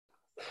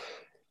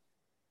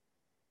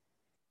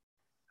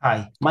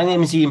Hi, my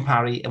name is Ian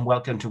Parry, and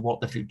welcome to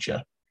What the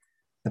Future,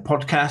 the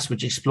podcast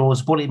which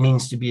explores what it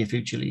means to be a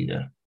future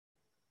leader.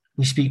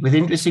 We speak with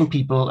interesting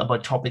people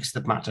about topics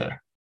that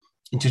matter.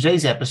 In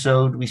today's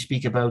episode, we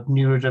speak about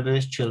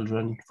neurodiverse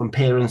children from a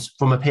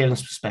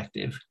parent's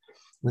perspective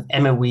with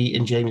Emma Wee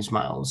and James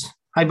Miles.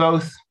 Hi,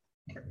 both.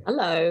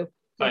 Hello.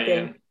 Hi,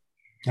 Ian.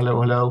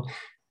 Hello, hello.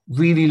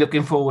 Really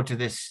looking forward to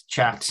this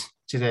chat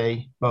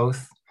today,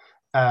 both.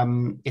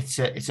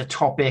 It's a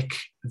topic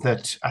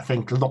that I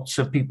think lots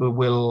of people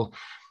will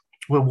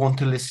want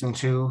to listen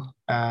to,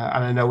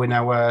 and I know in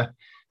our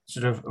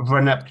sort of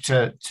run up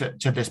to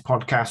this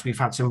podcast, we've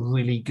had some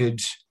really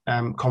good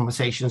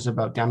conversations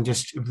about them. I'm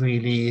just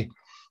really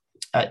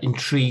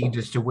intrigued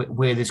as to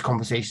where this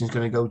conversation is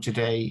going to go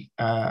today,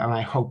 and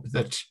I hope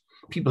that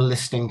people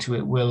listening to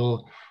it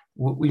will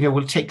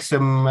take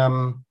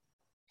some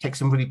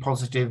really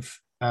positive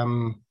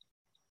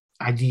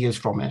ideas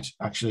from it.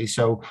 Actually,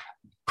 so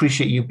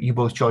appreciate you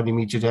both joining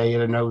me today,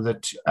 and I know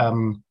that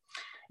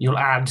you'll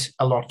add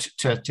a lot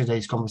to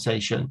today's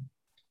conversation.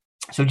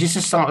 So just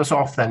to start us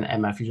off then,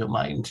 Emma, if you don't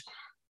mind,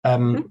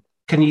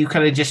 can you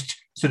kind of just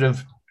sort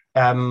of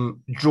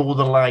draw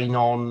the line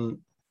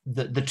on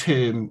the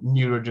term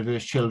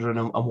neurodiverse children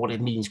and what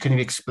it means? Can you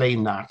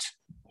explain that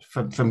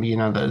for me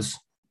and others?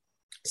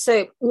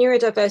 So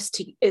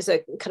neurodiversity is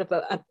a kind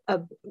of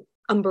a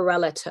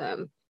umbrella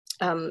term,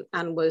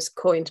 and was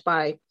coined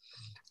by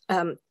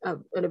a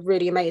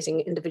really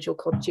amazing individual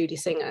called Judy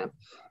Singer.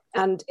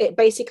 And it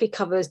basically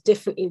covers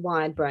differently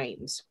wired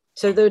brains.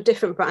 So there are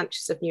different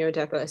branches of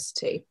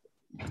neurodiversity,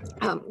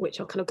 which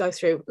I'll kind of go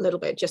through a little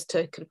bit just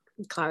to kind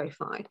of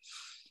clarify.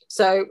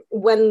 So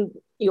when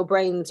your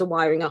brains are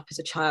wiring up as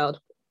a child,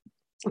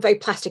 very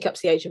plastic up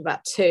to the age of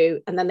about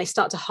 2, and then they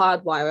start to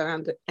hardwire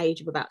around the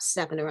age of about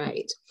 7 or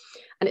 8.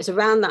 And it's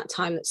around that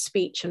time that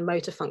speech and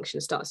motor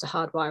function starts to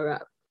hardwire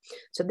up.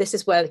 So this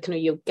is where kind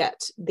of you'll get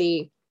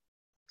the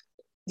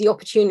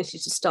opportunity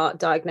to start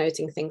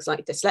diagnosing things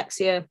like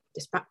dyslexia,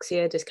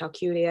 dyspraxia,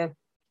 dyscalculia.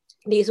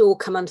 These all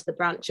come under the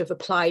branch of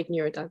applied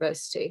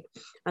neurodiversity,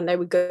 and they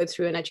would go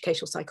through an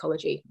educational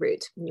psychology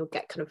route, and you'll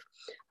get kind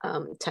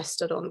of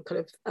tested on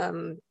kind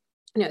of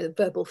the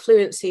verbal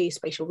fluency,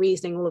 spatial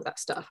reasoning, all of that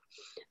stuff.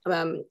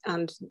 And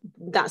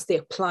that's the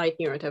applied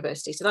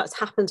neurodiversity. So that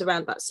happens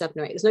around about 7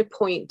 or 8. There's no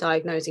point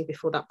diagnosing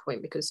before that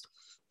point because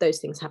those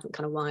things haven't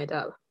kind of wired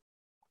up.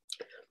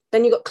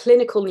 Then you've got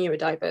clinical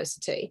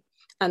neurodiversity,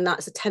 and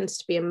that tends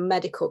to be a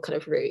medical kind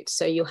of route.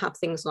 So you'll have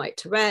things like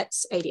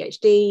Tourette's,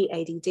 ADHD,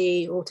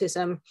 ADD,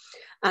 autism.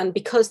 And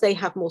because they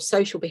have more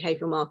social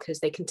behavioural markers,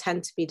 they can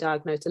tend to be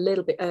diagnosed a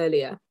little bit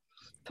earlier,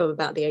 from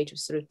about the age of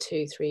sort of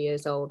 2, 3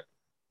 years old,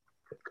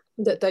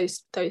 that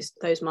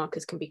those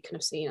markers can be kind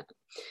of seen.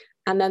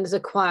 And then there's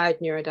acquired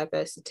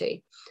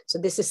neurodiversity. So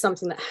this is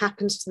something that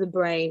happens to the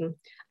brain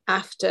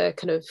after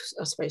kind of,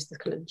 I suppose, the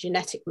kind of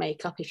genetic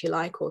makeup, if you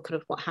like, or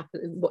kind of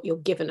what you're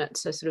given it.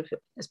 So sort of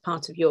as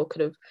part of your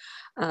kind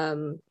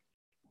of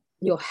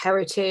your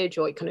heritage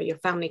or kind of your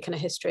family kind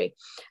of history.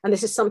 And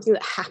this is something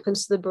that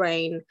happens to the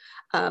brain,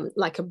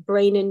 like a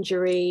brain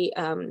injury,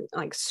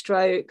 like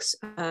strokes,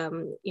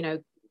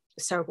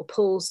 cerebral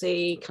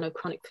palsy, kind of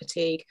chronic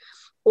fatigue,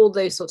 all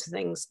those sorts of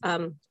things.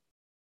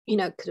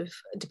 Kind of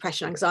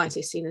depression, anxiety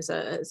is seen as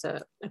a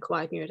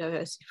acquired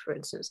neurodiversity, for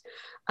instance.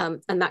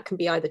 And that can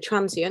be either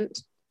transient,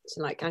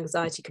 so like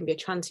anxiety can be a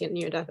transient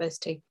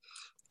neurodiversity,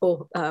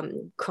 or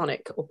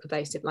chronic or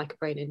pervasive, like a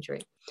brain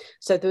injury.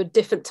 So there are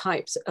different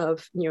types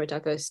of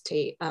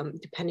neurodiversity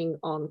depending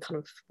on kind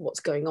of what's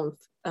going on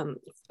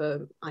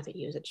for either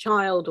you as a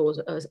child or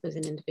as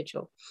an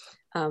individual.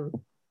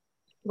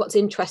 What's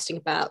interesting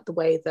about the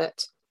way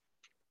that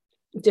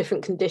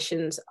different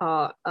conditions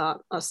are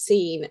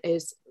seen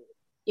is,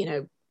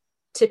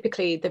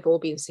 typically they've all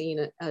been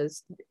seen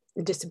as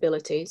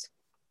disabilities.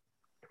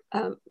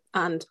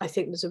 And I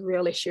think there's a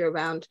real issue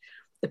around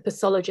the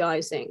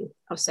pathologizing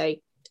of,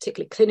 say,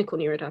 particularly clinical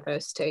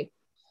neurodiversity.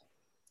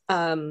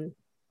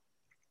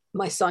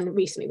 My son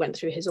recently went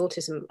through his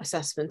autism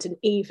assessment, and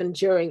even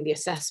during the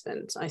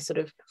assessment, I sort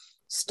of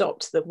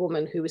stopped the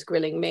woman who was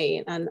grilling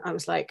me, and I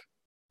was like,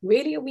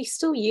 really, are we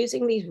still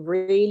using these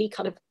really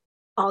kind of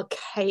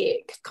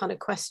archaic kind of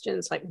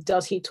questions, like,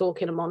 does he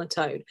talk in a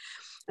monotone?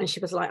 And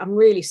she was like, I'm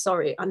really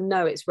sorry, I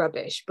know it's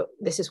rubbish, but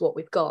this is what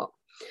we've got.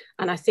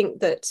 And I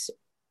think that,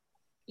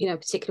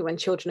 particularly when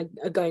children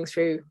are going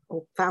through,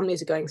 or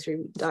families are going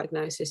through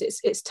diagnosis,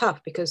 it's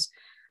tough because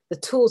the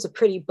tools are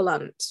pretty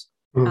blunt.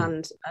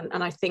 And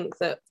I think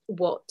that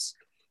what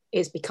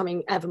is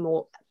becoming ever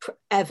more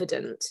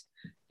evident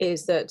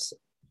is that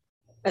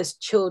as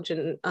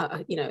children,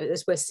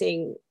 as we're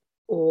seeing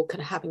or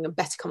kind of having a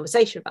better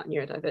conversation about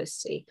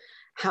neurodiversity,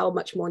 how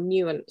much more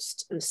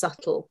nuanced and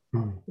subtle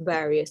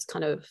various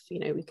kind of,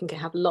 we can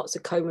have lots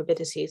of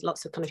comorbidities,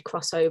 lots of kind of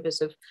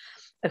crossovers of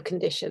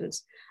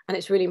conditions. And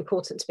it's really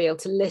important to be able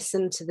to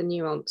listen to the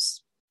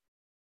nuance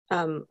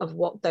of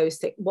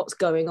what's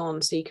going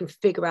on, so you can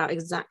figure out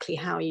exactly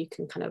how you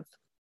can kind of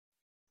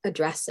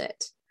address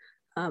it.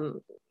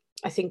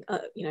 I think,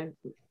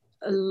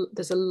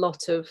 there's a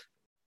lot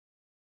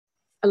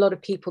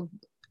of people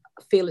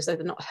feel as though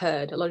they're not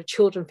heard. A lot of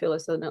children feel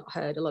as though they're not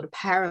heard. A lot of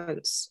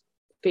parents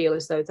feel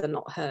as though they're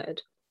not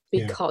heard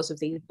because of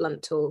these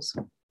blunt tools.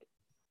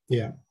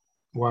 Yeah.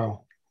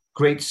 Wow.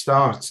 Great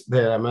start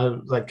there,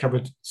 Emma. Like,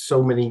 covered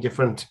so many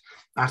different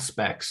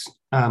aspects.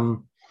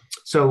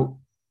 So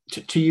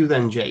to you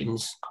then,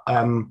 James,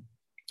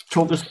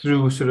 talk us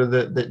through sort of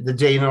the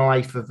day in the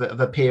life of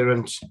a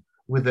parent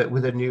with a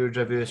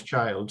neurodiverse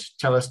child.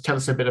 Tell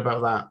us a bit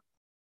about that.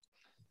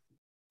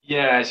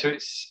 Yeah, so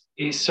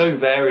it's so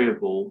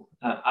variable.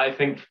 I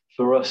think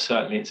for us,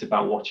 certainly, it's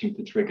about watching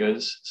for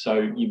triggers.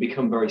 So you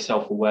become very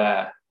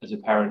self-aware as a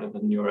parent of a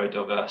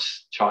neurodiverse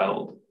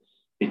child,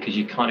 because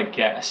you kind of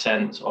get a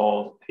sense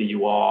of who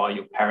you are,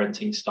 your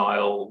parenting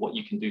style, what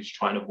you can do to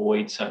try and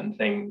avoid certain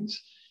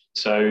things.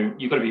 So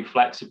you've got to be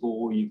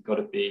flexible. You've got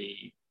to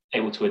be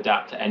able to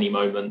adapt at any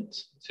moment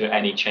to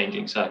any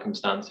changing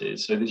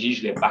circumstances. So there's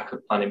usually a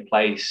backup plan in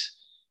place.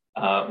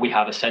 We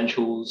have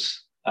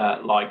essentials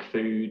like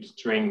food,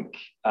 drink,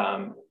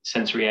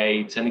 sensory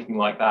aids, anything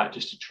like that,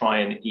 just to try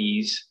and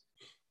ease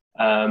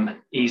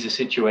the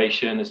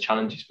situation as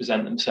challenges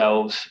present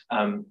themselves.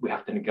 We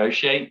have to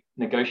negotiate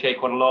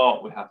quite a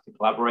lot. We have to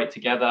collaborate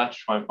together to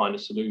try and find a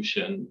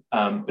solution.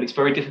 But it's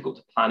very difficult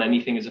to plan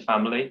anything as a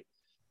family.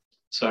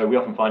 So we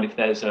often find if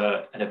there's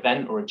an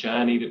event or a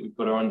journey that we've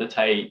got to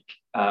undertake,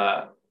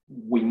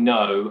 we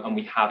know, and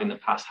we have in the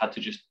past had to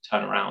just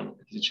turn around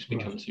because it's just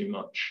become too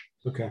much.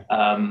 Okay.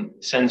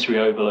 Sensory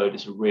overload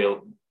is a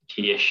real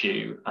key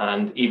issue.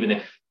 And even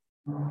if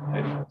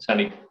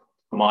certainly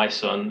for my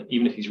son,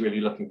 even if he's really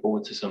looking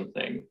forward to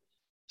something,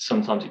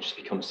 sometimes it just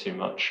becomes too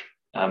much.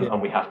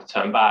 And we have to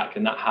turn back.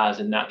 And that has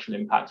a natural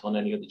impact on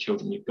any other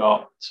children you've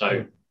got.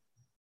 So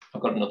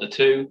I've got another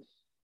two.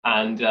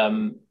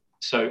 And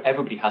so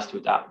everybody has to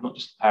adapt, not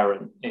just the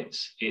parent,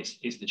 it's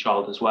the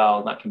child as well.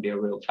 And that can be a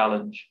real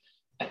challenge.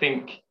 I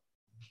think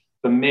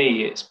for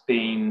me, it's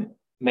been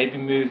maybe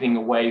moving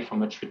away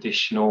from a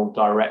traditional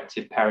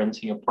directive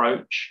parenting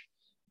approach.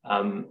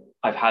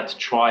 I've had to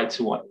try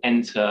to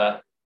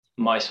enter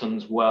my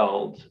son's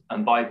world.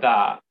 And by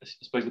that, I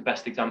suppose the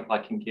best example I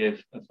can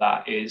give of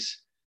that is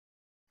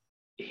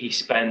he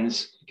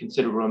spends a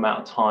considerable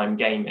amount of time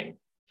gaming,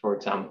 for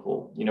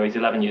example. You know, he's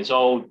 11 years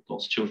old,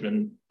 lots of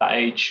children that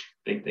age,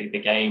 they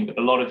game, but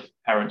a lot of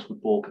parents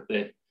would balk at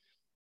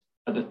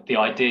the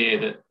idea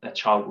that their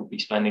child would be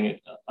spending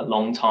a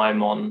long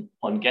time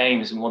on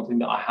games. And one thing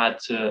that I had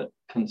to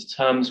come to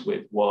terms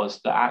with was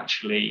that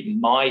actually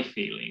my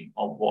feeling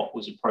on what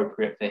was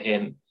appropriate for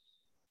him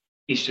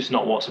is just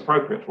not what's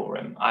appropriate for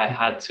him. I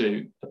had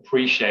to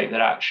appreciate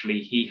that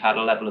actually he had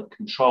a level of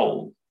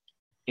control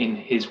in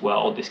his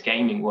world, this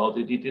gaming world,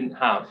 that he didn't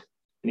have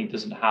and he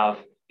doesn't have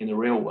in the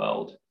real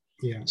world.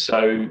 Yeah.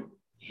 So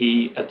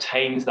he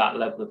obtains that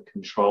level of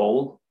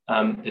control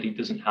that he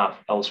doesn't have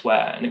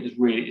elsewhere. And it's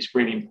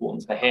really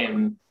important for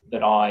him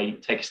that I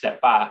take a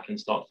step back and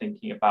start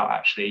thinking about,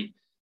 actually,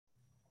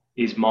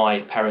 is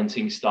my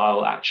parenting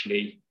style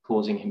actually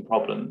causing him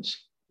problems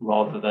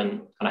rather than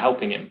kind of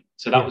helping him?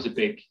 So that was a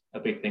big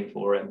thing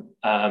for him.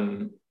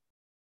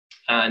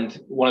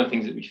 And one of the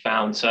things that we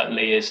found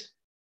certainly is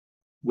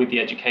with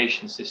the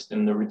education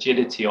system, the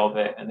rigidity of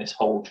it and this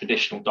whole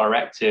traditional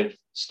directive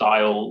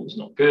style was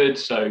not good.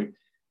 So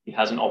he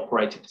hasn't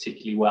operated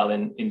particularly well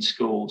in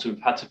school. So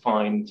we've had to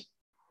find,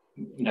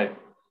 you know,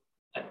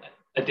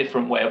 a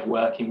different way of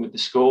working with the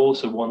school.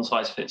 So one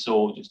size fits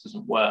all just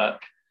doesn't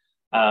work.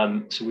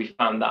 So we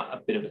found that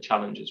a bit of a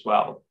challenge as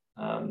well.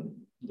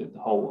 The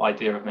whole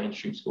idea of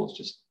mainstream schools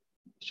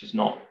it's just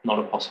not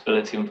a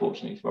possibility,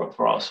 unfortunately,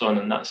 for our son.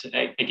 And that's,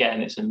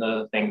 again, it's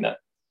another thing that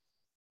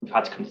we've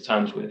had to come to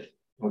terms with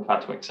and we've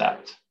had to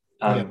accept.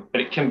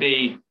 But it can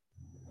be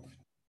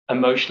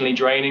emotionally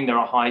draining. There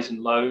are highs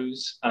and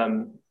lows.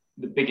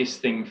 The biggest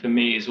thing for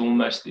me is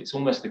almost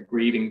a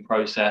grieving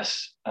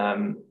process.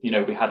 You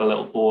know, we had a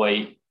little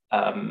boy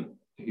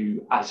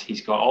who, as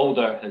he's got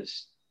older,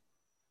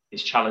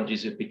 his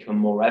challenges have become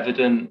more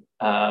evident.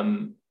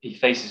 He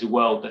faces a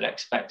world that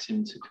expects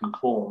him to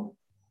conform.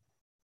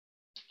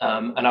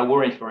 And I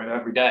worry for him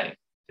every day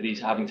that he's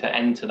having to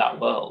enter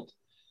that world.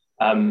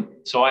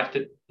 So I have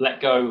to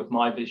let go of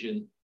my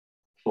vision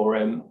for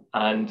him.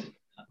 And,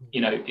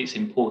 you know, it's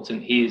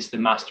important. He is the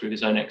master of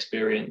his own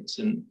experience.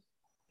 And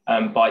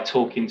by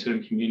talking to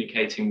him,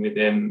 communicating with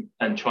him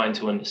and trying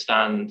to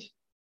understand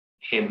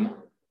him,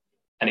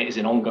 and it is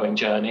an ongoing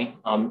journey.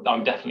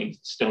 I'm definitely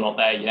still not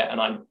there yet,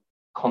 and I'm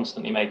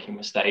constantly making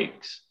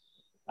mistakes.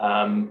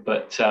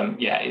 But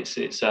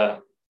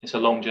it's a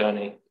long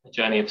journey, a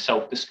journey of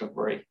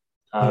self-discovery,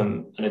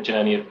 and a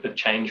journey of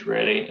change,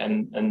 really,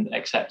 and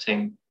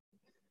accepting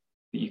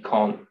that you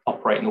can't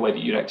operate in the way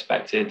that you'd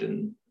expected,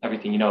 and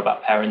everything you know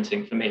about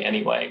parenting, for me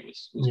anyway,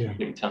 was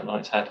completely turned on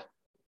its head.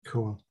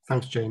 Cool.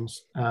 Thanks,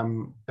 James.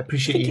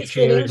 Appreciate you it's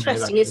sharing. really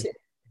interesting, isn't it?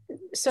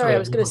 Sorry, I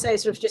was going to say,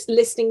 sort of just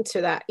listening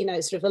to that, you know,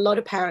 sort of a lot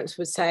of parents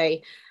would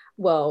say,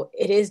 well,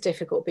 it is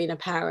difficult being a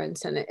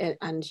parent,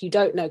 and you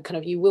don't know, kind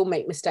of, you will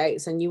make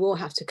mistakes and you will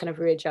have to kind of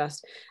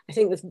readjust. I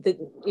think that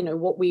you know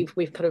what we've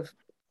kind of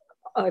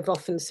I've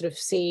often sort of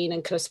seen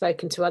and kind of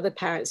spoken to other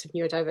parents of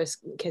neurodiverse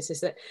kids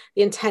is that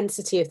the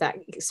intensity of that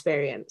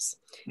experience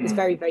is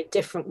very, very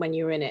different when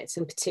you're in it,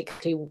 and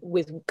particularly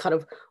with kind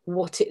of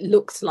what it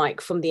looks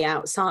like from the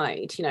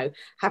outside, you know,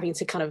 having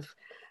to kind of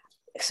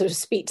sort of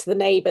speak to the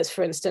neighbors,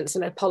 for instance,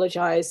 and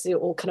apologize,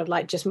 or kind of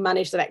like just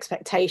manage their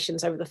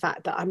expectations over the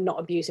fact that I'm not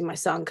abusing my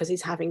son because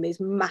he's having these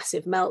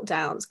massive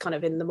meltdowns kind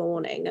of in the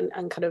morning,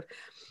 and kind of,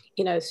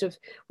 you know, sort of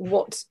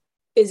what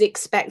is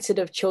expected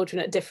of children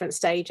at different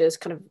stages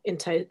kind of in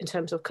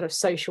terms of kind of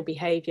social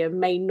behavior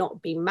may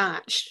not be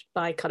matched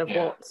by kind of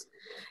what,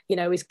 you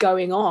know, is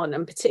going on.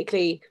 And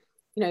particularly,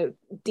 you know,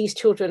 these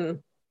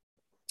children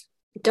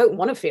don't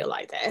want to feel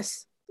like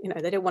this, you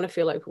know, they don't want to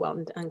feel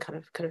overwhelmed and kind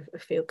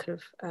of feel kind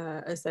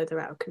of as though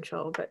they're out of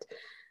control. But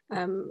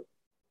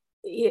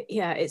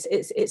yeah,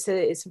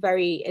 it's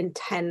very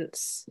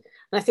intense,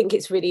 and I think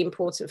it's really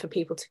important for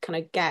people to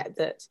kind of get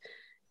that,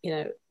 you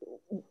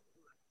know,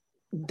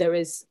 there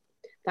is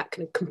that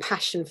kind of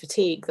compassion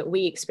fatigue that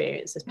we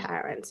experience as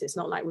parents. It's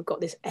not like we've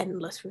got this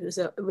endless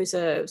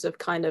reserves of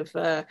kind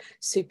of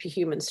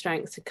superhuman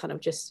strength to kind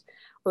of just,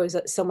 or as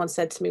someone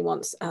said to me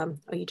once, oh,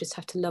 you just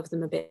have to love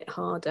them a bit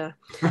harder.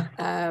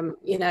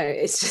 You know,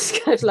 it's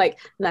just kind of like,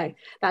 no,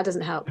 that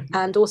doesn't help.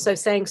 And also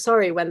saying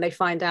sorry when they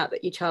find out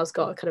that your child's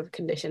got a kind of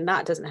condition,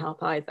 that doesn't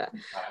help either.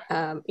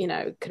 You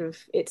know, kind of,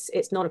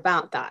 it's not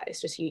about that.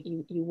 It's just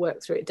you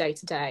work through it day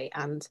to day,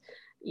 and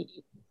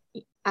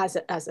as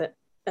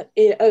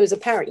a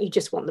parent, you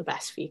just want the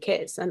best for your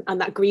kids,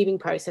 and that grieving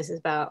process is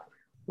about,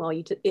 well,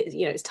 you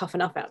know, it's tough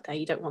enough out there.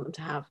 You don't want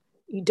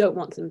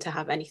them to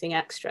have anything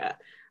extra,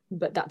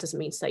 but that doesn't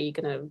mean to say you're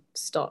going to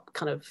stop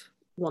kind of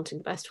wanting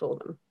the best for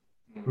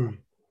them.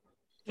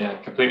 Yeah,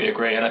 completely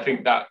agree. And I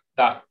think that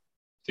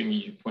thing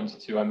you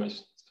pointed to,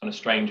 almost kind of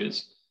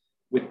strangers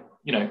with,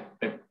 you know,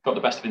 they've got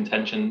the best of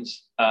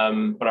intentions,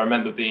 but I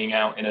remember being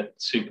out in a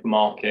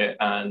supermarket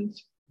and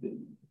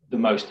the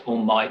most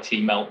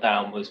almighty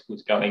meltdown was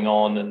going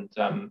on, and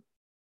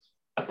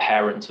a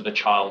parent of a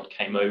child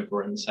came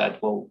over and said,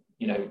 well,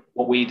 you know,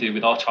 what we do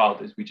with our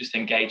child is we just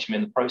engage them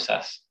in the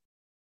process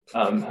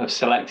of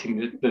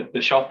selecting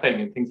the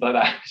shopping and things like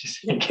that.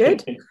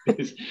 Good.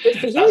 Good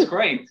for you. That's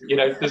great. You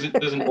know, it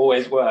doesn't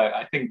always work.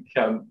 I think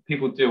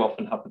people do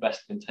often have the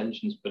best of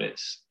intentions, but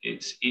it's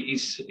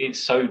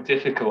so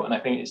difficult. And I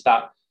think it's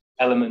that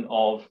element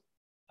of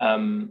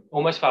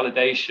almost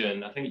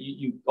validation. I think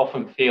you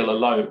often feel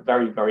alone,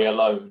 very, very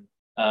alone.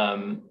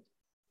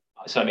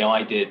 Certainly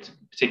I did,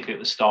 particularly at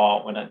the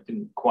start when I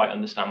didn't quite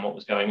understand what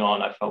was going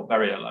on. I felt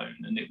very alone.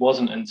 And it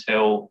wasn't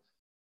until,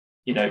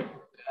 you know,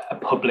 a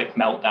public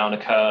meltdown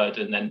occurred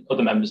and then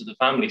other members of the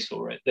family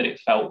saw it that it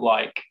felt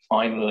like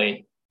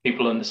finally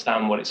people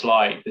understand what it's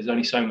like. There's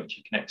only so much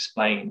you can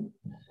explain.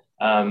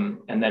 And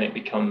then it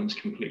becomes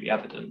completely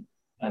evident.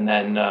 And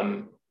then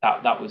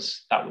that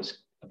was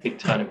a big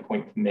turning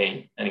point for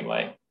me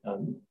anyway.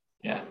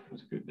 Yeah, it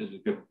was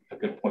a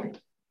good point.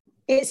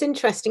 It's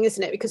interesting,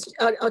 isn't it? Because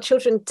our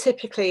children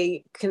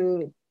typically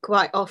can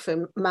quite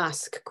often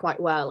mask quite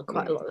well,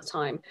 quite a lot of the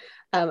time.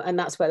 And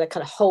that's where they're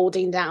kind of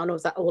holding down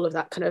all of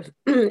that kind of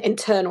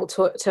internal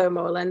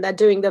turmoil, and they're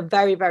doing their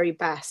very, very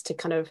best to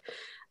kind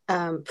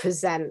of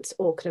present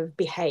or kind of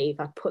behave.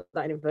 I put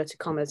that in inverted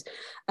commas.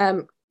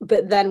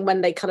 But then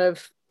when they kind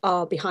of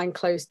are behind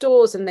closed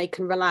doors and they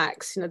can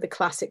relax, you know, the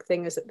classic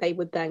thing is that they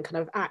would then kind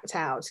of act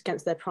out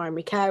against their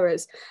primary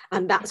carers.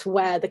 And that's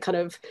where the kind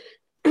of,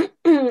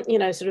 you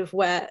know, sort of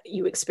where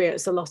you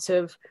experience a lot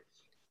of,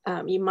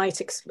 you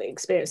might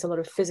experience a lot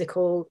of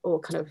physical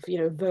or kind of, you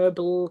know,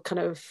 verbal kind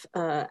of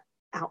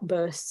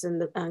outbursts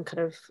and kind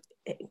of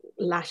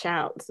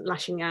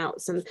lashing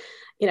out. And,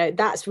 you know,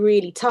 that's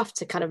really tough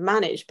to kind of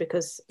manage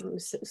because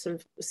sort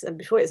of said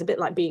before, it's a bit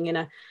like being in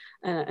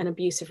an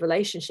abusive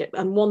relationship,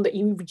 and one that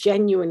you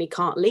genuinely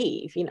can't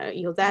leave. You know,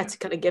 you're there to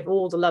kind of give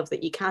all the love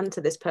that you can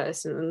to this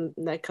person,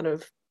 and they're kind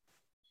of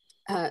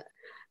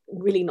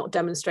really not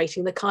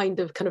demonstrating the kind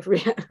of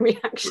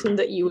reaction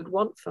that you would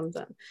want from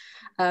them.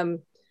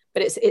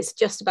 But it's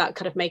just about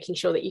kind of making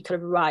sure that you kind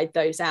of ride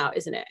those out,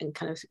 isn't it? And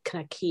kind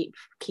of keep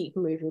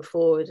moving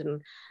forward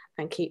and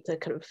keep the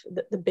kind of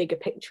the bigger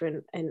picture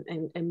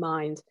in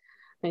mind.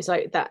 And it's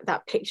like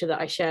that picture that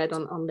I shared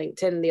on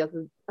LinkedIn the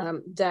other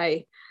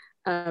day,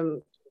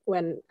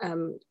 when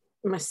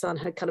my son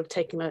had kind of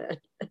taken a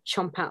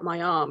chomp out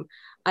my arm,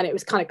 and it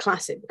was kind of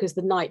classic because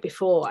the night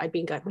before I'd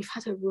been going, we've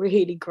had a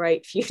really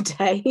great few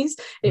days.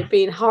 It'd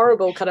been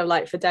horrible kind of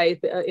like for days,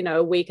 but, you know,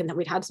 a week, and then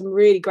we'd had some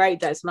really great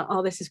days. I'm like,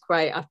 oh, this is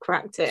great, I've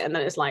cracked it. And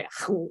then it's like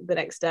the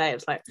next day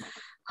it's like,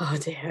 oh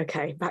dear,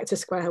 okay, back to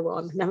square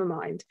one, never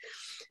mind.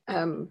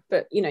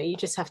 But you know, you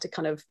just have to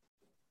kind of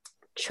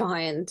try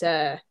and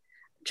kind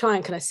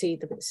of see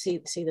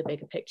the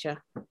bigger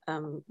picture. They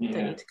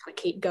need to kind of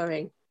keep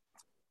going.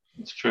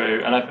 It's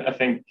true. And I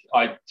think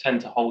I tend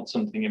to hold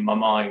something in my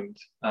mind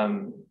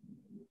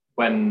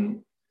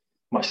when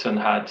my son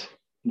had,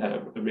 you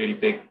know, a really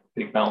big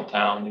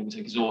meltdown. He was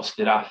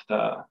exhausted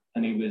after,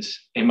 and he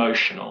was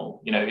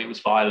emotional. You know, it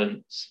was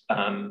violence.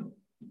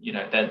 You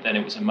know, then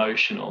it was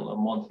emotional.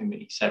 And one thing that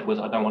he said was,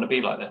 I don't want to be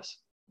like this.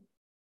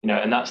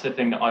 And that's the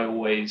thing that I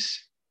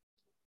always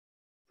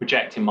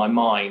project in my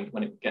mind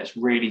when it gets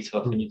really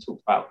tough. And you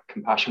talk about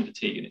compassion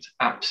fatigue, and it's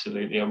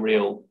absolutely a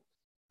real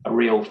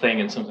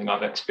thing, and something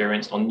I've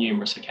experienced on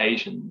numerous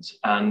occasions.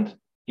 And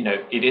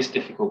it is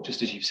difficult,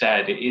 just as you've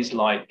said. It is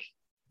like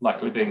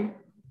living,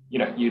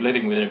 you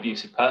living with an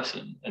abusive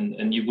person,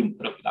 and you wouldn't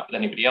put up with that with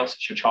anybody else.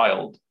 It's your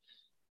child,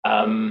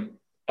 and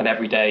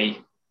every day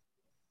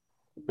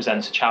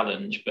presents a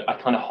challenge. But I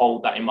kind of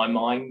hold that in my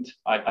mind.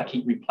 I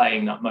keep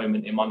replaying that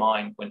moment in my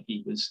mind when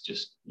he was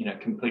just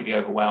completely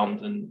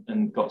overwhelmed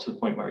and got to the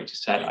point where he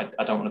just said,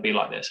 I don't want to be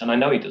like this. And I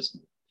know he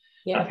doesn't.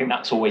 Yeah. And I think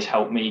that's always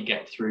helped me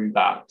get through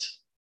that,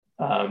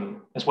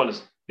 as well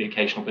as the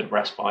occasional bit of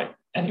respite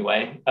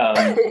anyway.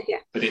 Yeah.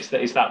 But it's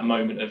that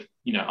moment of,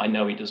 I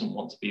know he doesn't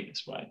want to be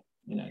this way.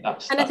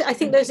 I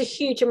think there's a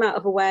huge amount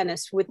of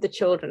awareness with the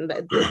children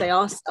that they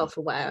are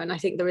self-aware. And I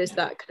think there is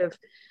that kind of,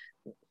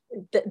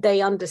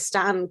 they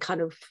understand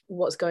kind of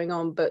what's going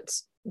on, but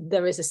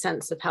there is a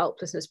sense of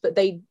helplessness. But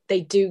they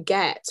do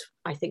get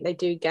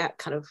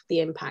kind of the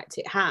impact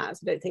it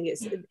has. I don't think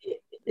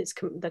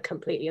they're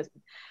completely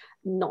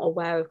not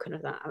aware of kind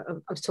of that. I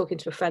was talking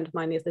to a friend of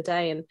mine the other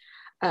day,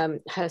 and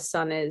her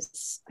son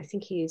is, I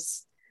think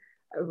he's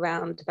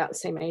around about the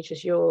same age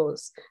as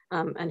yours,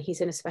 and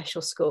he's in a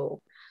special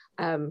school,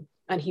 and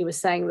he was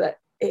saying that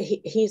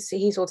he's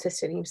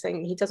autistic, and he was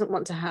saying he doesn't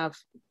want to have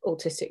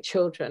autistic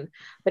children,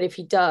 but if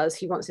he does,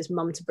 he wants his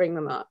mum to bring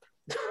them up.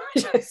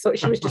 I thought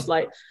she was just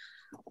like,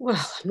 well,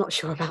 I'm not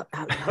sure about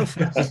that, love.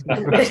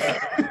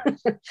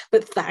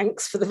 But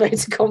thanks for the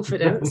vote of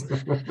confidence.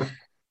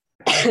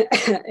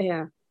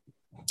 Yeah.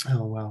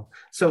 Oh wow!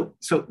 So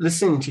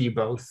listening to you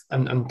both,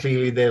 and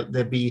clearly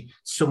there'll be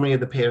so many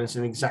other parents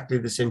in exactly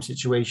the same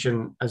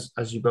situation as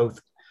you both,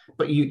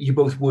 but you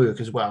both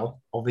work as well,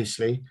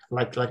 obviously,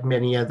 like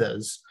many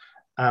others.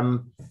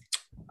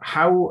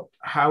 How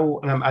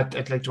and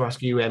I'd like to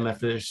ask you, Emma,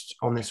 first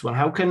on this one.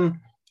 How can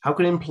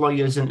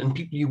employers and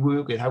people you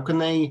work with, how can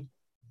they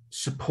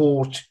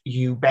support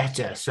you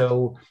better?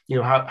 So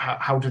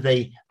how do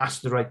they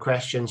ask the right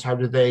questions? How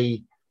do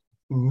they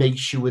make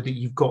sure that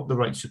you've got the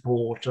right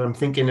support? And I'm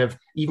thinking of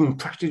even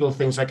practical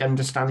things like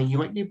understanding you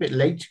might be a bit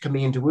late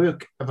coming into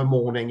work of a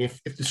morning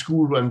if the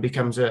school run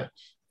becomes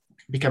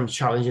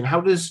challenging.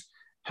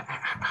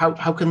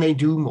 How can they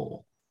do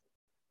more?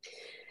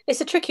 It's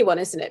a tricky one,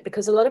 isn't it?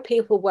 Because a lot of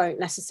people won't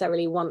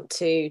necessarily want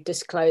to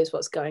disclose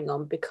what's going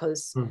on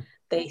because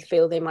they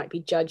feel they might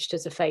be judged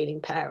as a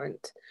failing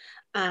parent,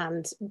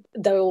 and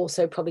they're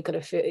also probably going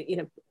to feel,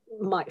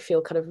 might feel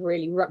kind of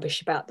really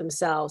rubbish about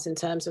themselves in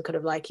terms of kind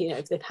of like,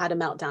 if they've had a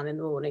meltdown in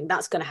the morning,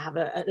 that's going to have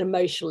an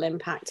emotional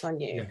impact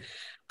on you. Yeah.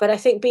 But I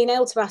think being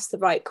able to ask the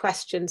right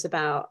questions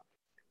about,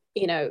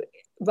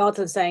 rather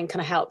than saying, can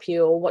I help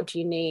you, or what do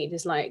you need,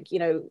 is like,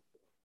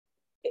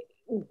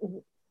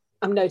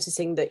 I'm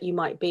noticing that you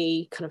might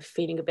be kind of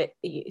feeling a bit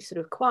sort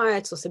of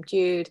quiet or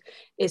subdued.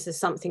 Is there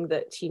something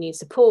that you need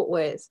support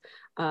with?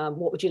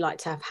 What would you like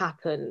to have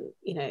happen?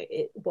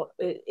 What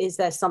is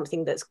there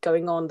something that's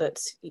going on that,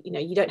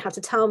 you don't have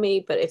to tell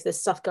me, but if there's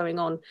stuff going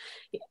on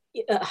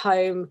at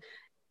home,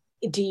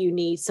 do you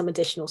need some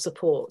additional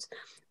support?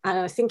 And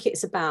I think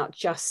it's about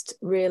just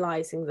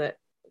realizing that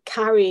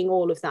carrying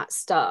all of that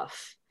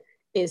stuff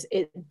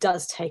it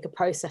does take a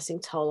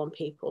processing toll on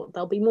people.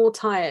 They'll be more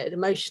tired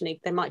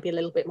emotionally. They might be a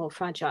little bit more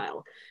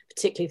fragile,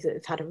 particularly if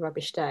they've had a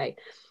rubbish day.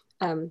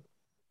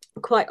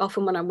 Quite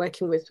often when I'm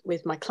working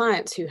with my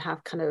clients who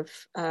have kind of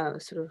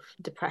sort of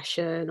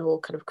depression or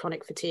kind of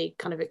chronic fatigue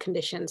kind of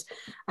conditions,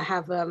 I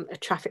have a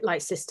traffic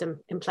light system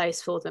in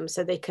place for them,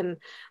 so they can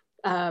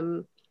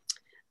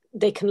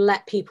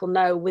let people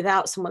know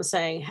without someone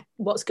saying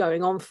what's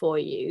going on for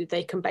you.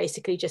 They can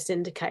basically just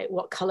indicate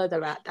what color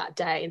they're at that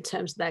day in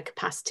terms of their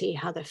capacity,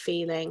 how they're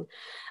feeling.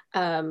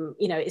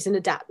 It's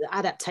an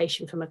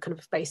adaptation from a kind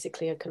of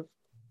basically a kind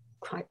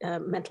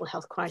of mental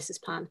health crisis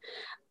plan.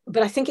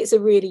 But I think it's a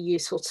really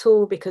useful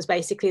tool because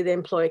basically the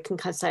employer can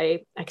kind of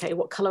say, okay,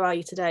 what color are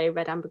you today?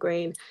 Red, amber,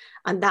 green.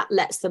 And that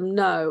lets them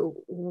know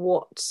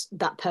what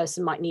that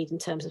person might need in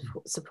terms of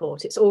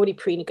support. It's already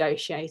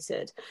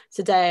pre-negotiated.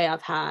 Today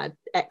I've had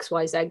X,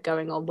 Y, Z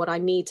going on. What I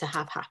need to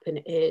have happen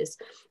is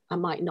I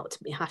might not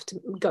have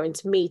to go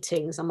into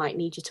meetings. I might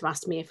need you to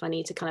ask me if I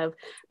need to kind of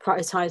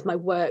prioritize my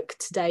work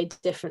today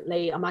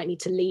differently. I might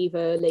need to leave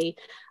early.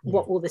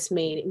 What will this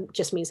mean? It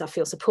just means I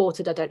feel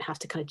supported. I don't have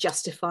to kind of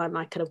justify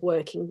my kind of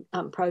working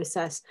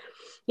process.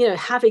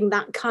 Having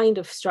that kind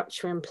of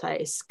structure in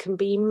place can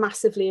be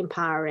massively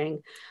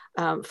empowering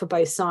for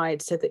both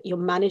sides, so that you're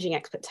managing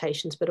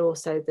expectations, but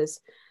also there's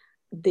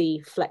the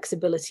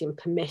flexibility and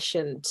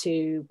permission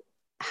to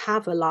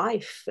have a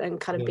life and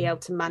kind of be able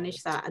to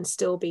manage that and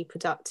still be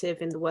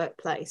productive in the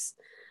workplace.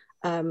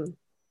 Sort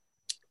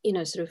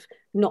of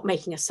not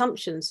making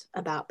assumptions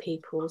about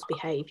people's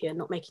behavior,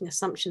 not making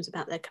assumptions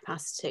about their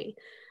capacity,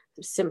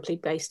 simply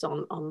based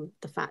on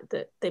the fact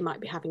that they might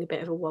be having a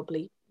bit of a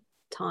wobbly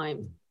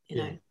time,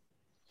 and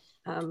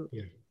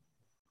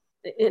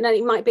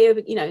it might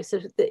be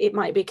sort of it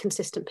might be a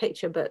consistent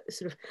picture, but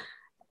sort of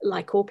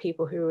like all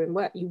people who are in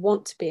work, you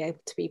want to be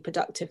able to be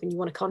productive and you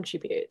want to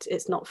contribute.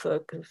 It's not for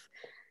kind of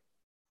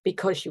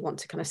because you want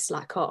to kind of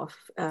slack off.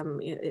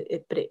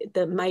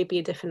 There may be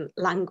a different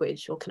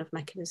language or kind of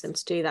mechanism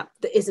to do that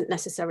isn't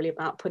necessarily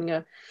about putting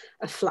a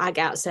flag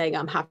out saying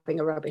I'm having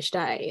a rubbish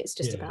day. It's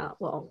just about,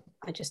 well,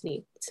 I just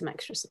need some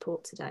extra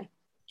support today.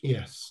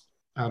 Yes.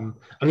 And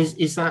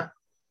is that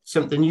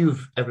something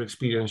you've ever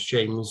experienced,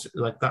 James,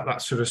 like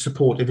that sort of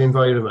supportive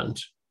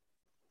environment?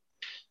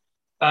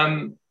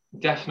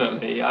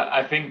 Definitely.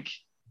 I think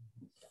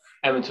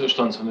Emma touched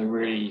on something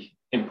really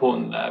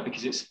important there,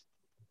 because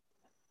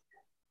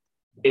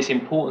it's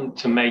important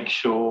to make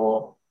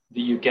sure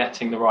that you're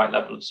getting the right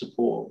level of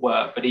support at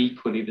work, but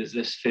equally there's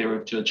this fear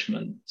of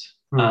judgment.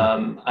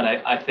 And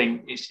I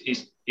think it's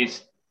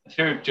a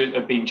fear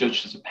of being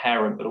judged as a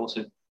parent, but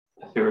also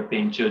a fear of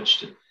being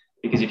judged,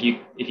 because if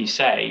you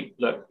say,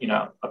 look,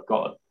 I've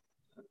got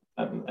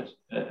a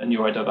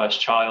neurodiverse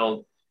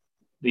child,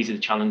 these are the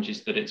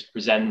challenges that it's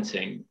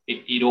presenting,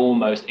 it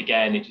almost,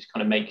 again, it just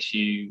kind of makes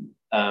you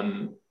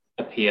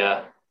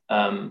appear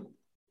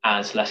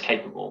as less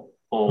capable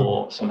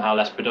or somehow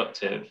less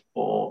productive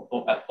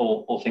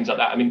or things like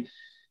that. I mean,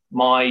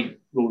 my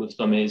rule of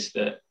thumb is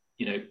that,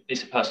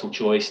 it's a personal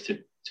choice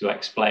to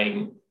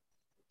explain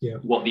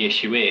what the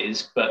issue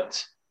is,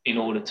 but in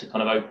order to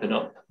kind of open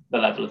up the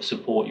level of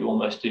support, you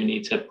almost do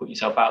need to put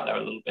yourself out there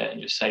a little bit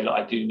and just say, look,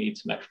 I do need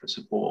some extra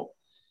support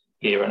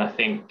here. And I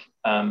think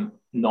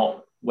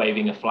not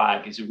waving a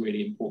flag is a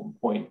really important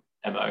point,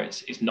 Emma.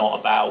 It's not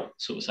about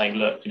sort of saying,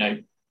 look,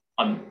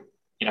 I'm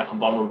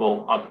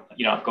vulnerable.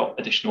 I've got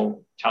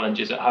additional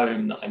challenges at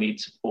home that I need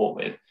support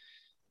with,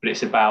 but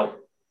it's about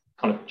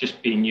kind of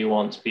just being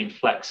nuanced, being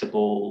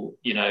flexible.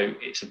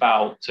 It's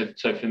about,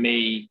 so for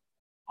me,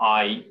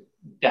 I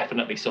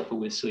definitely suffer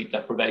with sleep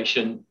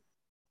deprivation.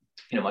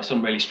 My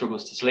son really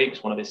struggles to sleep.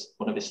 It's one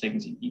of his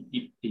things.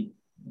 He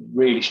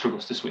really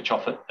struggles to switch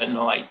off at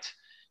night,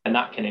 and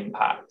that can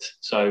impact.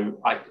 So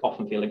I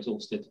often feel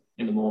exhausted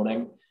in the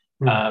morning,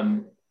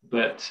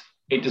 but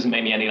it doesn't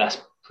make me any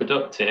less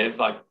productive.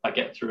 I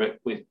get through it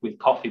with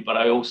coffee, but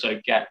I also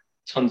get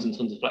tons and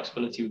tons of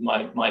flexibility with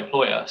my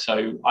employer,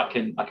 so I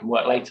can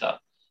work later,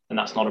 and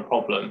that's not a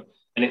problem.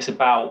 And it's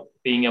about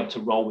being able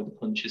to roll with the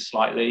punches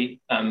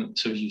slightly.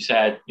 So as you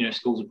said,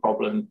 school's a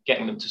problem.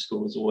 Getting them to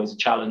school is always a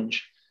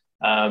challenge.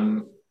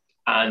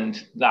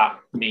 And that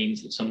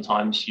means that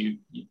sometimes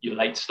you're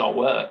late to start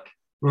work.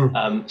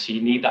 So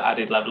you need that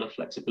added level of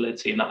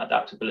flexibility and that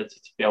adaptability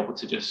to be able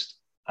to just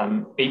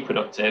be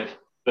productive,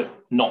 but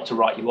not to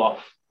write you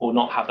off or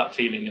not have that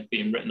feeling of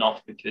being written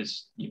off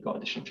because you've got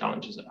additional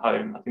challenges at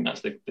home. I think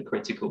that's the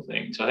critical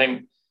thing. So I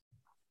think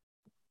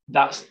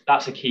that's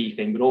a key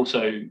thing, but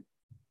also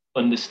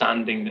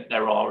understanding that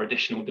there are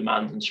additional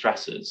demands and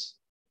stresses.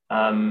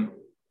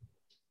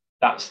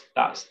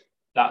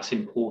 That's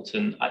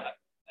important.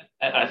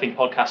 I think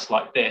podcasts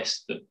like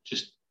this that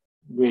just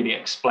really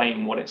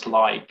explain what it's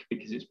like,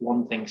 because it's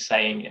one thing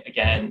saying it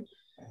again,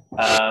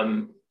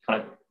 kind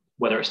of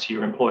whether it's to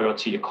your employer or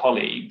to your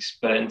colleagues,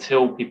 but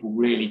until people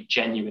really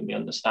genuinely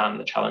understand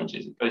the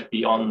challenges, it goes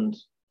beyond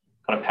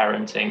kind of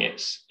parenting.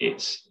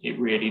 It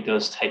really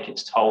does take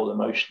its toll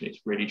emotionally.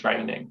 It's really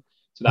draining.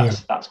 So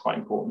that's quite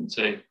important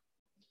too.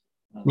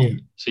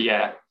 So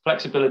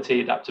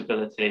flexibility,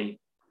 adaptability,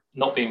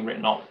 not being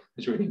written off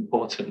is really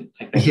important,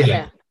 I think.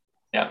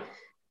 Yeah.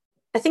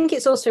 I think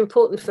it's also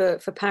important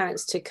for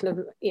parents to kind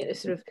of,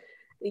 sort of,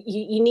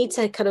 you need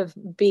to kind of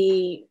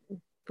be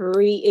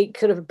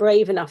kind of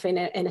brave enough in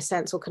a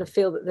sense, or kind of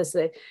feel that there's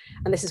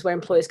and this is where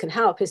employers can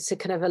help, is to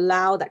kind of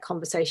allow that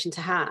conversation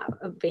to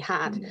be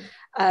had,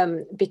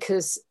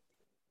 because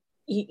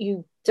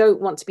you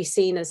don't want to be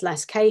seen as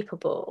less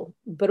capable,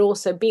 but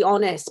also being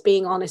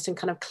honest and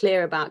kind of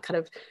clear about kind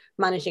of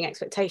managing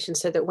expectations,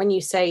 so that when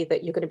you say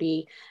that you're going to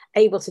be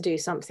able to do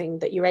something,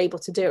 that you're able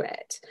to do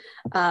it,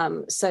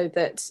 so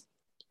that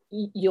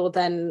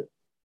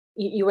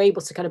you're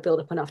able to kind of build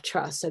up enough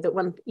trust, so that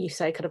when you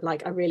say kind of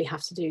like, I really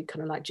have to do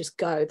kind of like just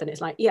go, then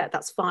it's like, yeah,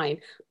 that's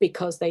fine,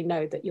 because they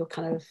know that you'll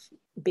kind of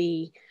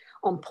be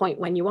on point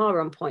when you are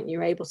on point,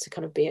 you're able to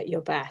kind of be at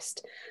your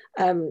best.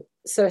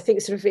 So I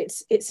think sort of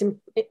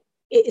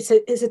it's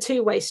a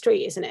two-way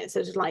street, isn't it? So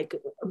it's like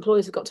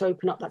employers have got to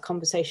open up that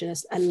conversation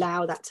and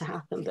allow that to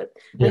happen, but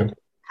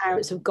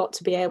parents have got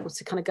to be able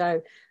to kind of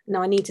go,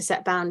 no, I need to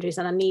set boundaries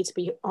and I need to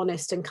be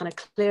honest and kind of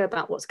clear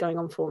about what's going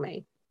on for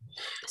me,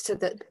 so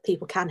that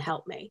people can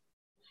help me.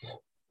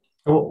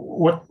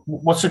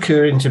 What's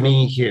occurring to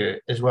me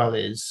here as well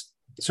is,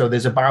 so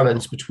there's a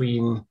balance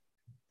between,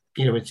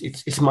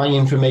 it's my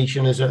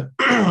information as a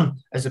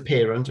as a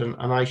parent, and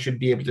I should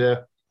be able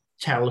to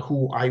tell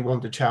who I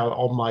want to tell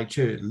on my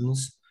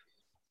terms,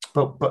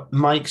 but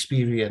my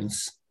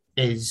experience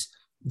is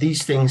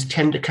these things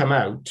tend to come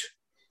out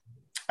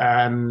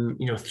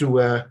through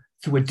a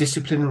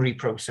disciplinary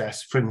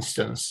process. For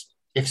instance,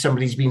 if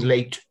somebody's been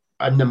late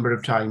a number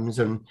of times,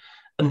 and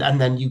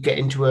then you get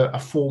into a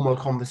formal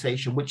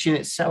conversation, which in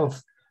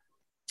itself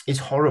is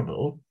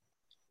horrible,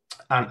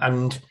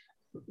 and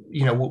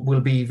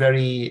will be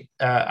very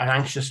an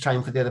anxious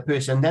time for the other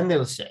person. And then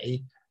they'll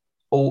say,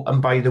 oh,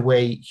 and by the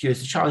way,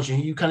 here's the challenge.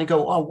 And you kind of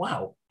go, oh,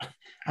 wow.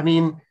 I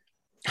mean,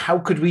 how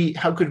could we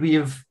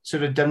have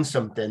sort of done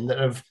something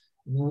that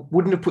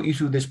wouldn't have put you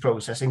through this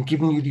process and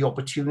given you the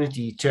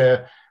opportunity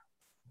to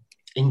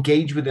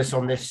engage with us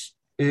on this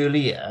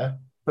earlier,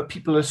 but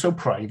people are so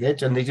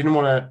private and they didn't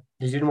want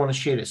to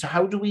share it. So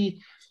how do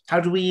we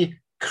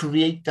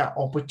create that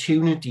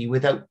opportunity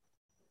without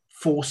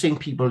forcing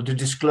people to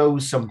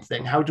disclose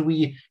something? How do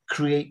we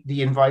create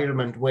the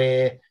environment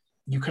where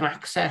you can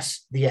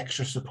access the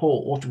extra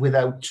support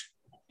without,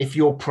 if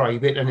you're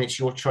private and it's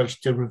your choice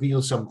to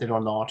reveal something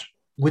or not,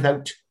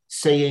 without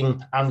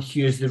saying, and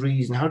here's the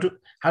reason? How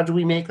do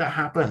we make that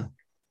happen?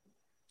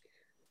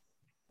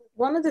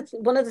 One of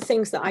the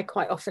things that I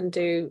quite often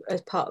do as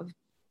part of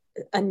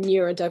a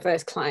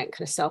neurodiverse client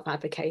kind of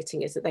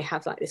self-advocating is that they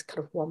have like this kind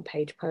of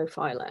one-page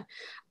profiler,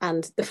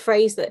 and the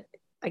phrase that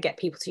I get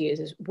people to use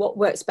is, what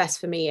works best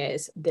for me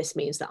is, this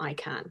means that I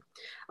can.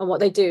 And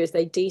what they do is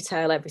they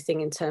detail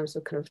everything in terms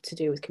of kind of to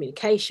do with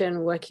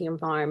communication, working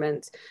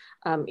environment,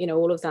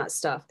 all of that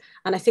stuff.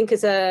 And I think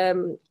as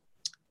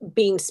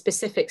being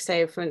specific,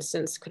 say, for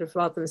instance, kind of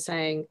rather than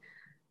saying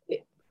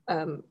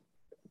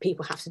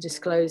people have to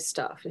disclose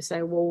stuff, you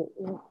say, well,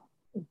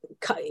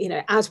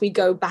 as we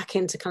go back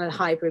into kind of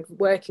hybrid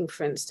working,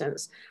 for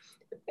instance,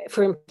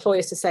 for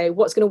employers to say,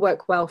 what's going to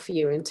work well for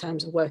you in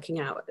terms of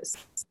working hours?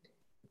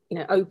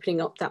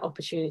 Opening up that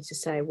opportunity to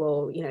say,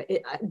 well,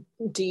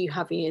 do you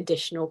have any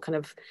additional kind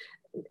of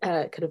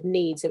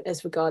needs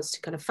as regards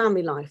to kind of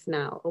family life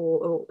now,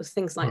 or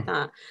things like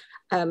that.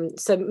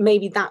 So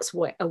maybe that's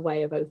a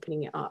way of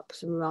opening it up,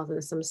 so rather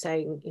than some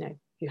saying,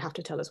 you have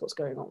to tell us what's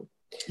going on.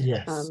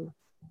 Yes.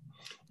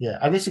 Yeah,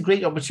 and it's a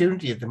great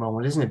opportunity at the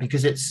moment, isn't it?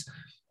 Because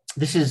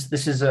this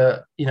is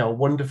a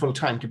wonderful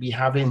time to be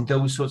having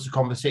those sorts of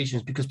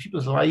conversations, because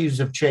people's lives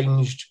have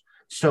changed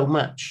so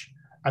much.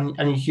 And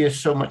you hear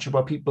so much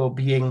about people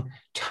being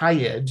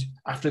tired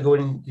after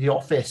going to the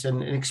office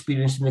and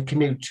experiencing the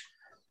commute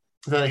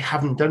that they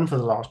haven't done for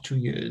the last 2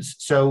 years.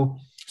 So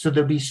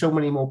there'll be so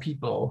many more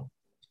people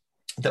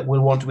that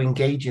will want to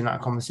engage in that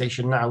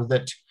conversation now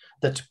that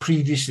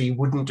previously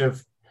wouldn't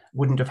have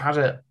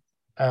had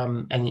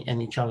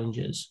any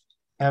challenges.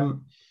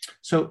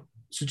 So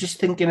just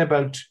thinking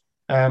about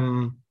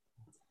where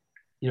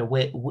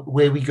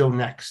we go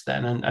next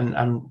then,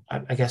 and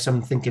I guess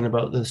I'm thinking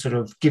about the sort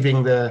of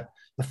giving the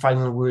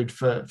final word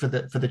for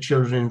the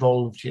children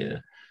involved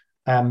here,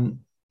 and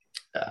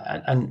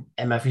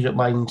Emma, if you don't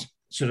mind,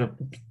 sort of,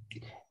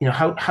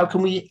 how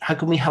can we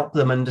help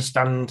them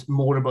understand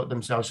more about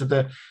themselves? So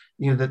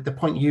the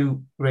point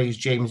you raised,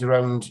 James,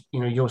 around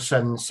your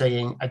son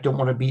saying, I don't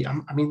want to be.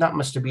 I mean, that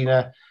must have been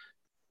a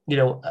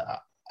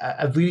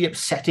really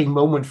upsetting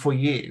moment for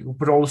you,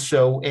 but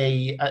also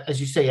as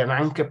you say, an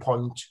anchor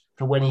point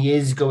for when he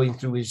is going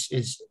through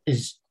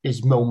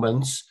his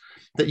moments,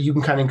 that you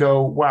can kind of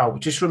go, wow,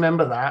 just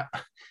remember that,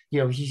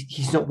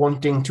 he's not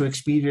wanting to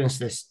experience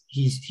this.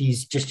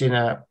 He's just in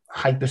a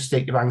hyper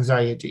state of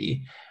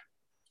anxiety.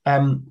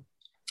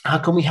 How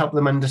can we help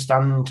them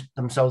understand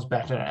themselves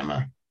better,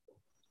 Emma?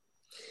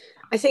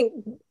 I think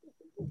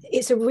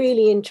it's a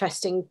really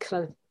interesting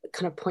kind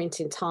of point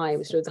in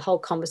time, sort of the whole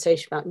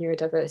conversation about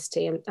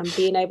neurodiversity and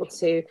being able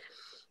to,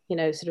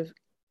 sort of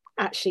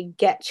actually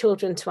get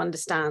children to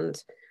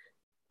understand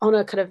on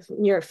a kind of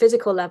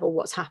neurophysical level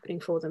what's happening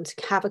for them, to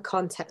have a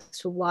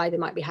context for why they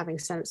might be having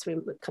sensory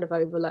kind of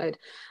overload,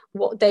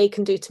 what they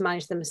can do to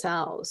manage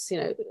themselves.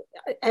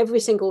 Every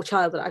single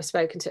child that I've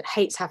spoken to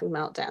hates having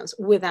meltdowns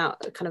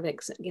without a kind of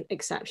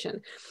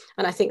exception.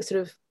 And I think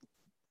sort of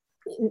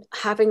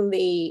having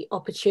the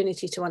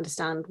opportunity to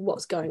understand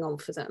what's going on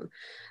for them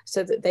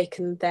so that they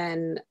can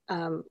then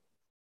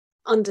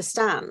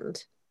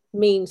understand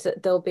means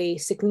that there'll be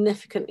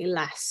significantly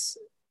less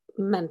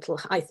mental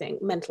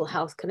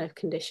health kind of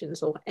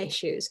conditions or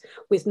issues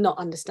with not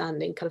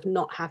understanding, kind of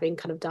not having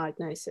kind of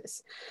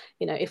diagnosis.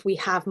 If we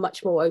have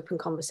much more open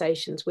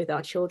conversations with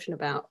our children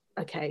about,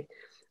 okay,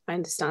 I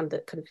understand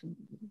that kind of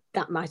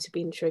that might have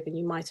been triggered,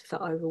 you might have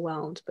felt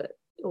overwhelmed,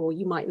 or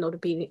you might not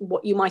have been,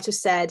 what you might have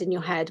said in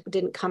your head but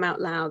didn't come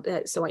out loud,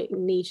 so I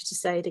need you to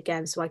say it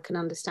again so I can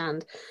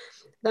understand,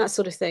 that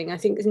sort of thing. I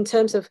think in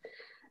terms of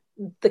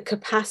the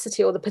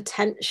capacity or the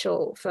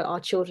potential for our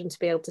children to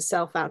be able to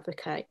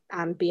self-advocate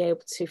and be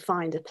able to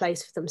find a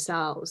place for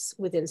themselves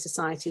within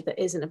society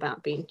that isn't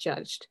about being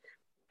judged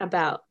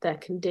about their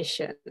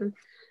condition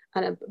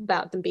and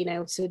about them being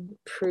able to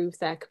prove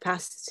their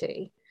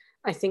capacity,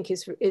 I think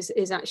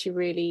is actually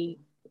really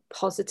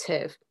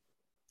positive.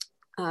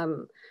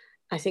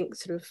 I think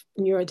sort of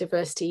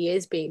neurodiversity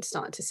is being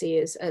started to see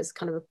as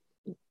kind of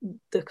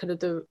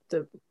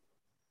the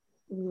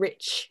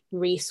rich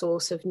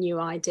resource of new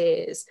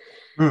ideas.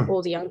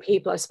 All the young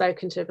people I've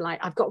spoken to are like,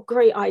 I've got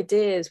great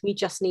ideas, we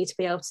just need to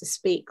be able to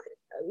speak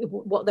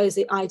what those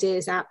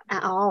ideas are,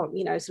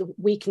 so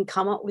we can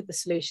come up with the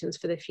solutions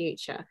for the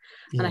future.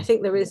 And I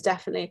think there is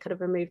definitely a kind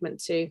of a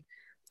movement to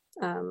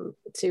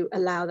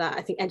allow that.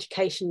 I think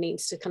education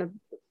needs to kind of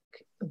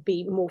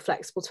be more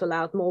flexible, to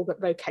allow more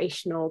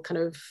vocational kind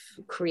of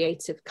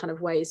creative kind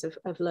of ways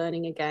of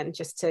learning again,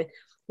 just to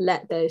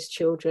let those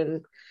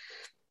children,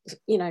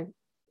 you know,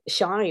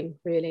 shine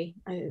really.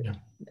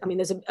 I mean,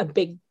 there's a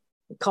big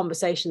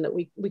conversation that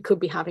we could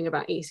be having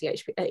about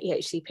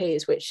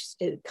EHCPs, which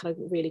it kind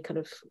of really kind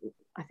of,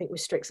 I think,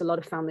 restricts a lot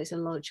of families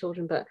and a lot of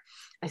children. But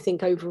I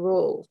think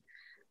overall,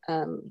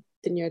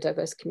 the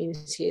neurodiverse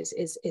community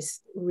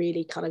is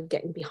really kind of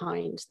getting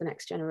behind the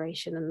next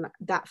generation, and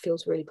that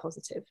feels really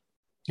positive.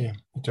 Yeah,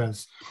 it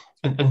does.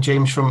 And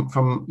James,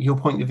 from your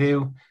point of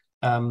view,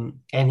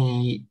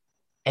 any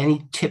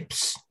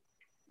tips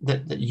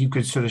that you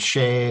could sort of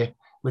share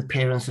with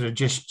parents that are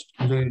just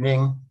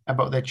learning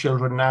about their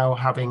children now,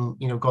 having,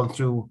 you know, gone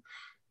through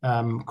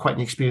quite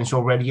an experience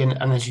already,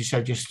 and as you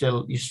said, you're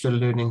still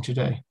learning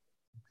today?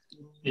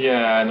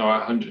 Yeah, no,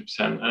 100%.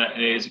 And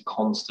it is a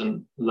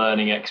constant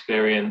learning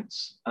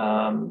experience.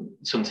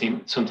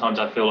 Sometimes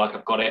I feel like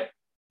I've got it,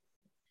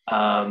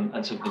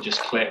 and something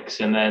just clicks,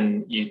 and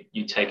then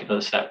you take another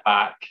step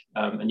back,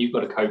 and you've got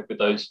to cope with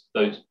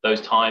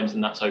those times,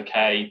 and that's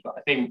okay. But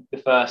I think the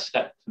first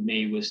step for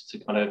me was to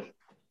kind of,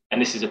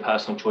 and this is a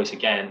personal choice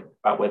again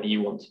about whether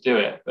you want to do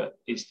it, but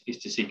is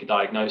to seek a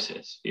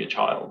diagnosis for your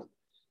child.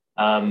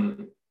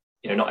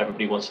 You know, not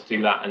everybody wants to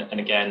do that, and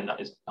again,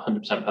 that is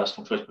 100%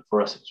 personal choice, but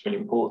for us, it's really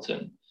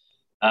important,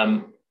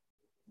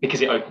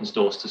 because it opens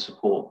doors to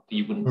support that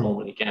you wouldn't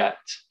normally get.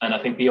 And I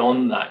think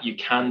beyond that, you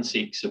can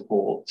seek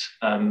support.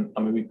 I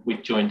mean,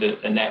 we've joined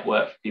a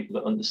network for people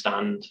that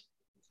understand,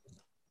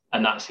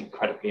 and that's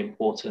incredibly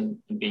important,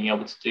 in being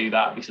able to do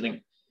that, because I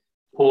think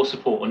poor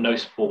support or no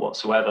support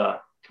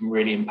whatsoever can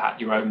really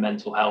impact your own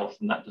mental health,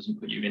 and that doesn't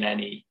put you in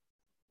any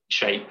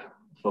shape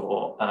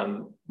for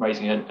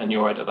raising a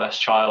neurodiverse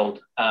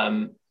child.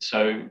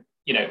 So,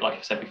 you know, like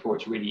I said before,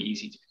 it's really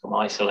easy to become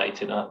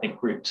isolated. And I think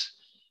groups,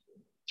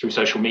 through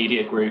social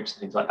media groups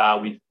and things like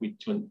that, we've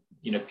joined,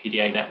 you know,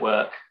 PDA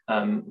network.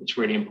 It's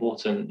really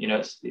important. You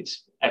know,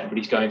 it's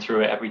everybody's going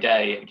through it every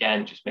day.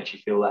 Again, it just makes you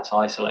feel less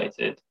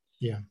isolated.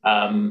 Yeah.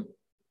 I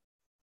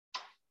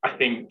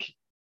think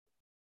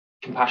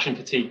compassion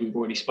fatigue we've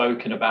already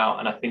spoken about,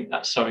 and I think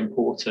that's so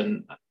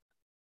important.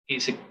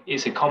 It's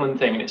a common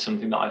thing, and it's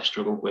something that I've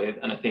struggled with,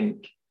 and I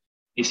think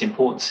it's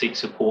important to seek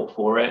support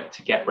for it,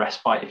 to get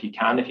respite if you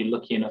can. If you're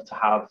lucky enough to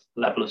have a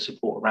level of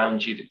support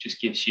around you that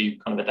just gives you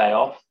kind of a day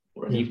off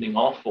or an evening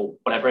off or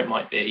whatever it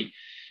might be,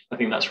 I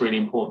think that's really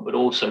important. But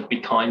also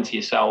be kind to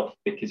yourself,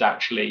 because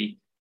actually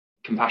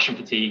compassion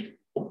fatigue,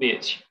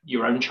 albeit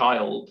your own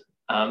child,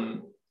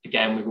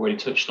 again, we've already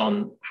touched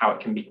on how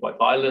it can be quite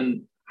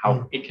violent,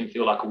 how it can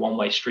feel like a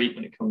one-way street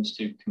when it comes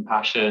to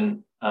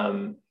compassion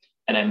and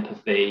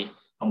empathy.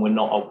 And we're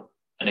not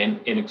an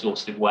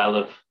inexhaustive well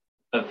of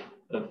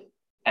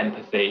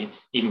empathy,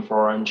 even for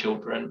our own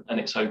children. And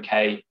it's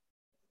okay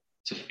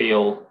to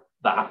feel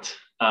that.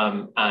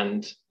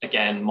 And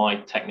again, my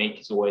technique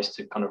is always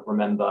to kind of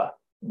remember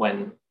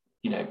when,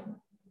 you know,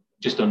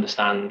 just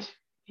understand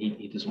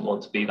he doesn't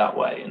want to be that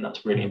way. And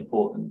that's really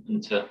important.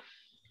 And to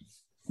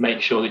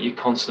make sure that you're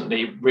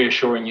constantly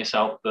reassuring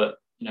yourself that,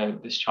 you know,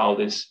 this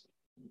child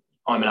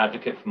I'm an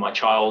advocate for my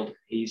child.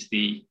 He's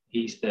the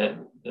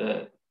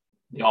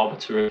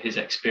arbiter of his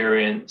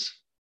experience.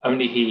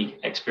 Only he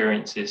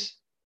experiences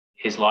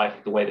his life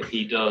the way that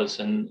he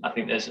does. And I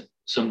think there's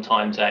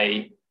sometimes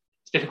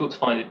it's difficult to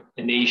find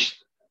a niche,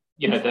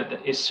 you know, there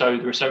are so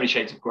many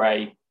shades of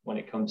grey when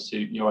it comes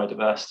to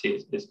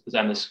neurodiversity, as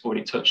Emma's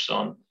already touched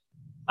on,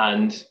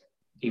 and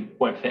he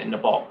won't fit in a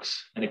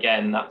box. And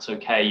again, that's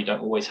okay. You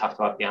don't always have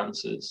to have the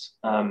answers.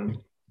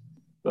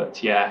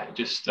 But yeah,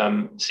 just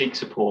seek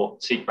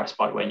support, seek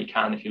respite where you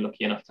can, if you're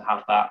lucky enough to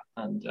have that.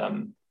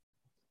 And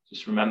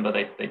just remember,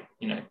 they,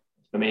 you know,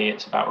 for me,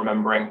 it's about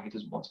remembering he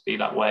doesn't want to be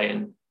that way,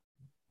 and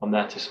I'm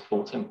there to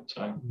support him.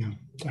 So yeah,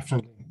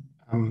 definitely.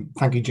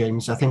 Thank you,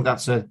 James. I think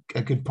that's a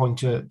good point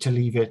to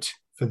leave it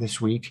for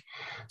this week.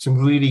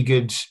 Some really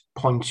good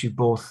points you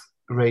both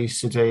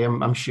raised today.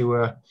 I'm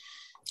sure,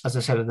 as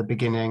I said at the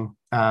beginning,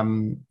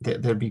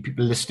 there'll be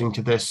people listening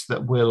to this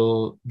that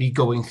will be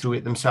going through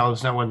it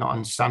themselves now and not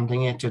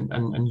understanding it,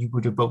 and you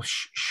would have both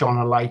shone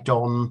a light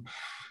on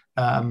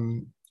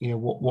you know,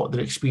 what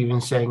they're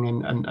experiencing,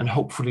 and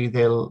hopefully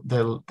they'll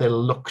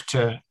look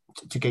to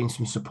gain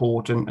some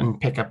support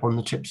and pick up on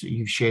the tips that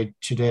you've shared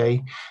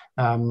today.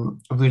 A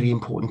really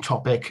important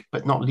topic,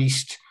 but not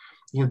least,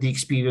 you know, the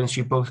experience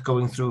you're both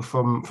going through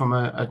from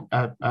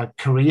a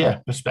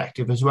career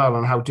perspective as well,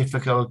 and how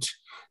difficult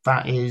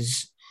that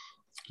is,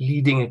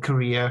 leading a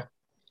career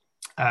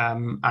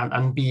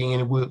and being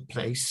in a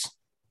workplace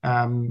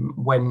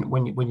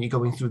when you're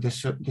going through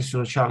this sort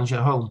of challenge at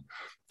home.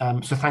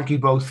 So thank you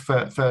both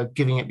for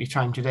giving up your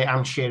time today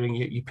and sharing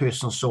your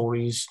personal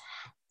stories.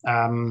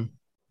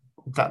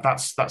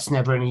 That's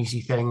never an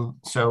easy thing.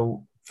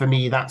 So for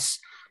me, that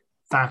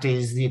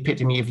is the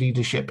epitome of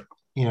leadership.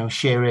 You know,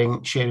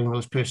 sharing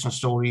those personal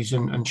stories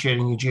and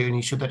sharing your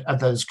journey so that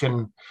others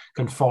can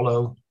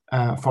follow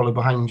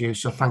behind you.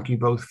 So thank you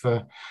both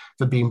for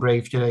being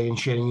brave today and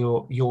sharing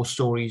your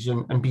stories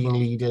and being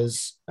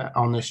leaders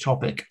on this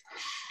topic.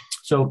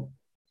 So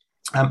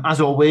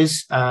As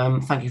always,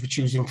 thank you for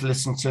choosing to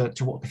listen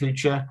to What the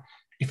Future.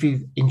 If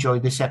you've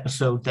enjoyed this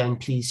episode, then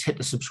please hit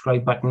the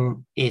subscribe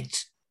button.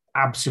 It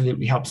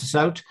absolutely helps us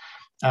out.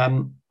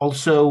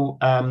 Also,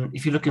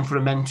 if you're looking for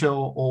a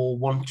mentor or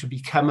want to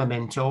become a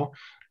mentor,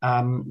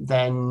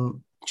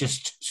 then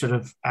just sort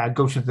of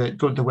go to the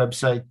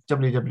website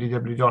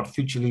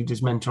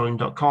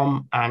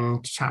www.futureleadersmentoring.com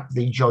and tap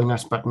the join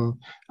us button,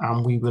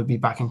 and we will be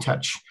back in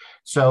touch.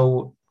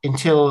 So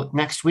until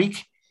next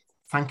week,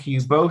 thank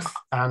you both,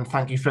 and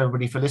thank you for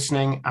everybody for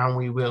listening, and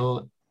we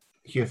will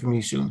hear from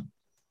you soon.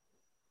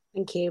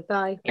 Thank you.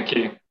 Bye. Thank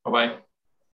you. Bye-bye.